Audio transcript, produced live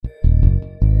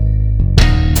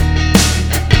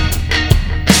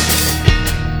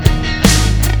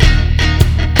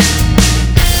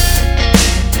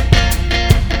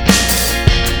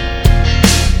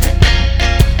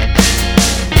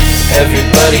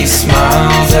Everybody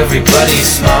smiles, everybody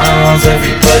smiles,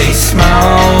 everybody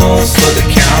smiles for the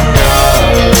camera,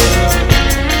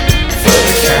 for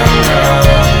the camera.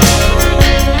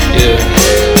 Yeah.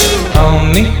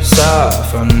 Only saw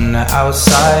from the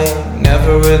outside,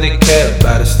 never really cared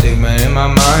about a stigma in my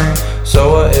mind.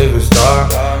 So what, it was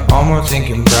dark, all more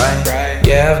thinking bright.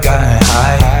 Yeah, I've gotten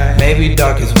high, maybe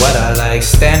dark is what I like.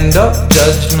 Stand up,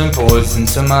 judgment pours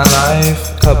into my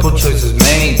life. Couple choices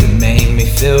made that made me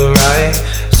feel right.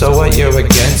 So what, you're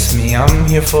against me, I'm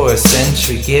here for a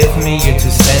century. Give me your 2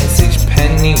 cents, each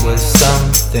penny was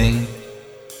something.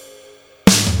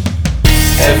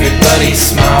 Everybody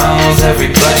smiles,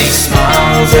 everybody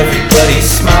smiles, everybody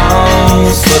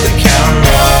smiles for the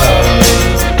camera,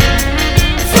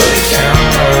 for the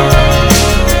camera.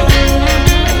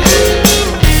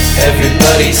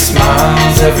 Everybody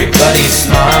smiles, everybody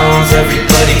smiles,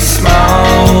 everybody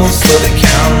smiles for the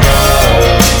camera,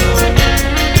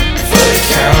 for the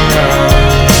camera.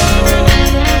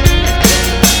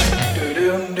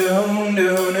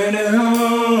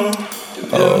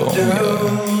 Oh,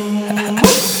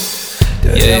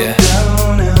 yeah.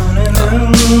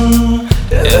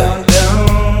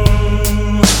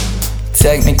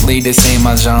 Technically this ain't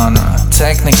my genre.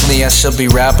 Technically I should be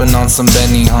rapping on some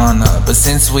Benihana. But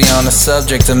since we on the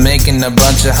subject of making a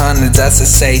bunch of hundreds, that's to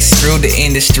say screw the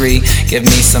industry, give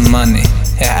me some money.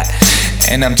 Yeah.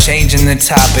 And I'm changing the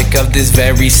topic of this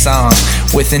very song.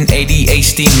 With an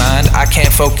ADHD mind, I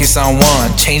can't focus on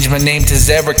one. Change my name to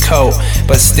Zerico,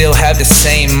 but still have the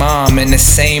same mom and the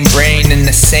same brain and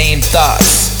the same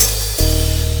thoughts.